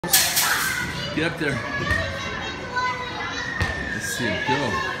Get up there. Let's see. Go.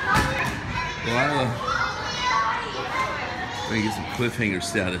 Lila. Let me get some cliffhanger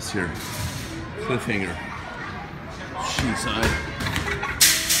status here. Cliffhanger. Jeez,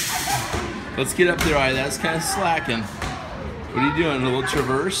 let's get up there, I. That's kind of slacking. What are you doing? A little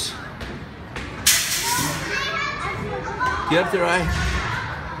traverse? Get up there, I.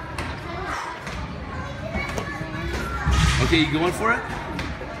 Okay, you going for it?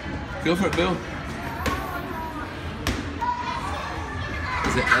 Go for it, Bill.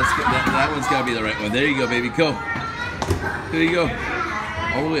 That one's got to be the right one. There you go, baby. Go. There you go.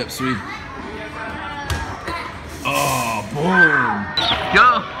 All the way up, sweet. Oh, boom.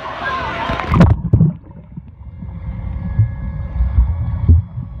 Go.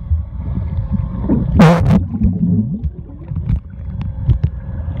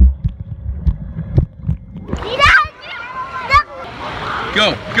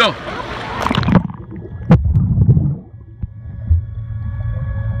 Go, go.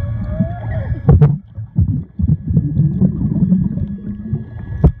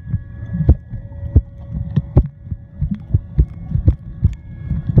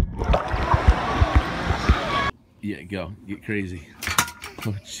 Yeah, go. Get crazy.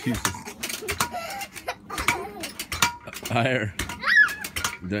 Oh, Jesus. Higher.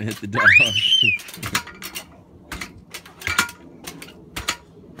 Don't hit the dog.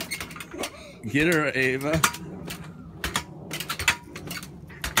 Get her, Ava.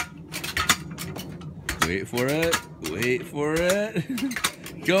 Wait for it. Wait for it.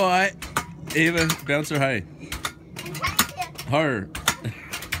 Go, Ava. Bounce her high. Harder.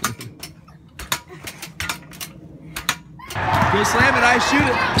 Go slam it, shoot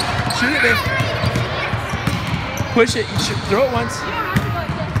it. Shoot it, babe. Push it. You should throw it once.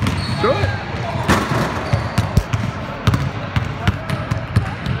 Throw it.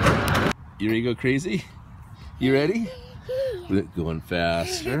 You ready to go crazy? You ready? Going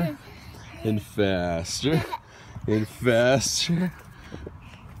faster and faster and faster.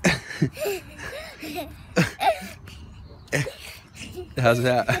 How's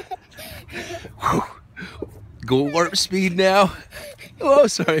that? Go warp speed now. Oh,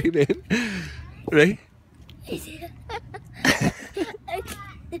 sorry, babe. Ready?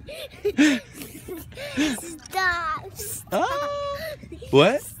 Stop.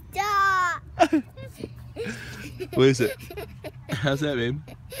 What? Stop. What is it? How's that, babe?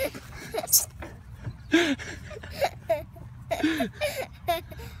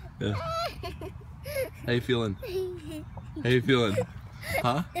 Yeah. How you feeling? How you feeling?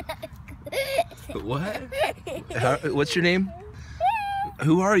 Huh? What? What's your name?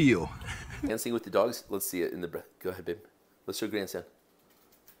 Who are you? Dancing with the dogs? Let's see it in the breath. Go ahead, babe. Let's show grandstand.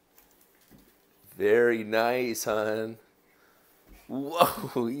 Very nice, hon.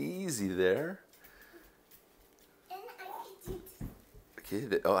 Whoa, easy there.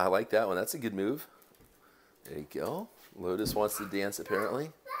 Okay, oh, I like that one. That's a good move. There you go. Lotus wants to dance,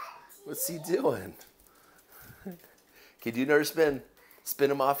 apparently. What's he doing? Okay, do another spin.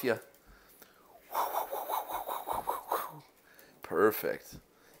 Spin him off you. Perfect.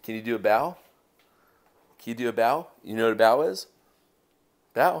 Can you do a bow? Can you do a bow? You know what a bow is?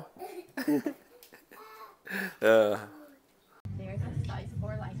 Bow. There's a size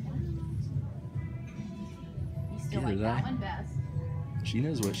 4 like that. You still like that one best? She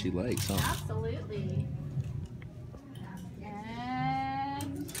knows what she likes, huh? Absolutely.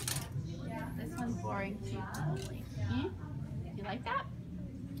 And this one's boring too, probably. You like that?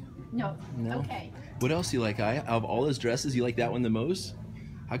 No. No. Okay. What else do you like, Out of all those dresses, you like that one the most?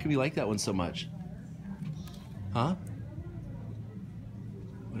 How come you like that one so much? Huh?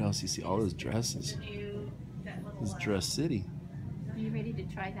 What else do you see? All those dresses. This is Dress City. Are you ready to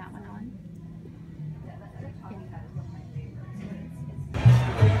try that one on?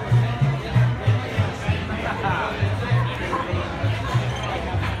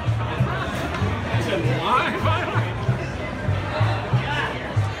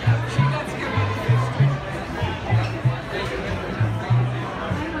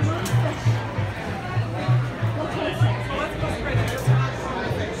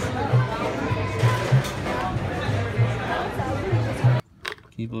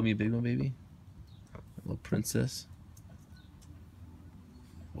 Can you blow me a big one, baby? A little princess.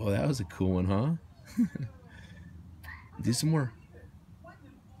 Well, that was a cool one, huh? Do some more.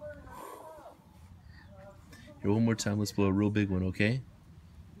 Here, one more time. Let's blow a real big one, okay?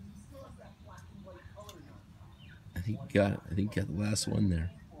 I think you got the last one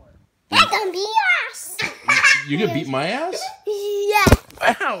there. That's gonna be us. You're gonna beat my ass? Yeah.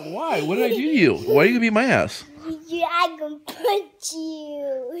 Wow, why? What did I do to you? Why are you gonna beat my ass? Yeah, I'm gonna punch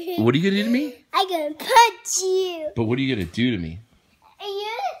you. What are you gonna do to me? I'm gonna punch you. But what are you gonna do to me?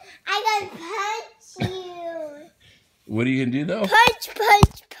 I'm gonna punch you. What are you gonna do though?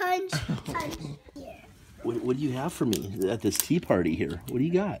 Punch. Yeah. What do you have for me at this tea party here? What do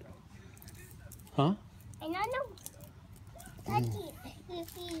you got? Huh? I don't know. Daddy,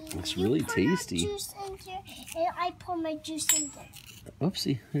 Looks you really pour tasty. that juice in here, and I pour my juice in there.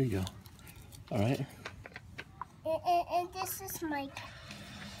 Oopsie, there you go. All right. And this is my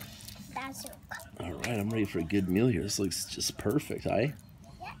bazooka. All right, I'm ready for a good meal here. This looks just perfect, eh?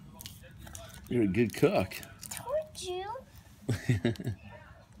 Yeah. You're a good cook. Told you.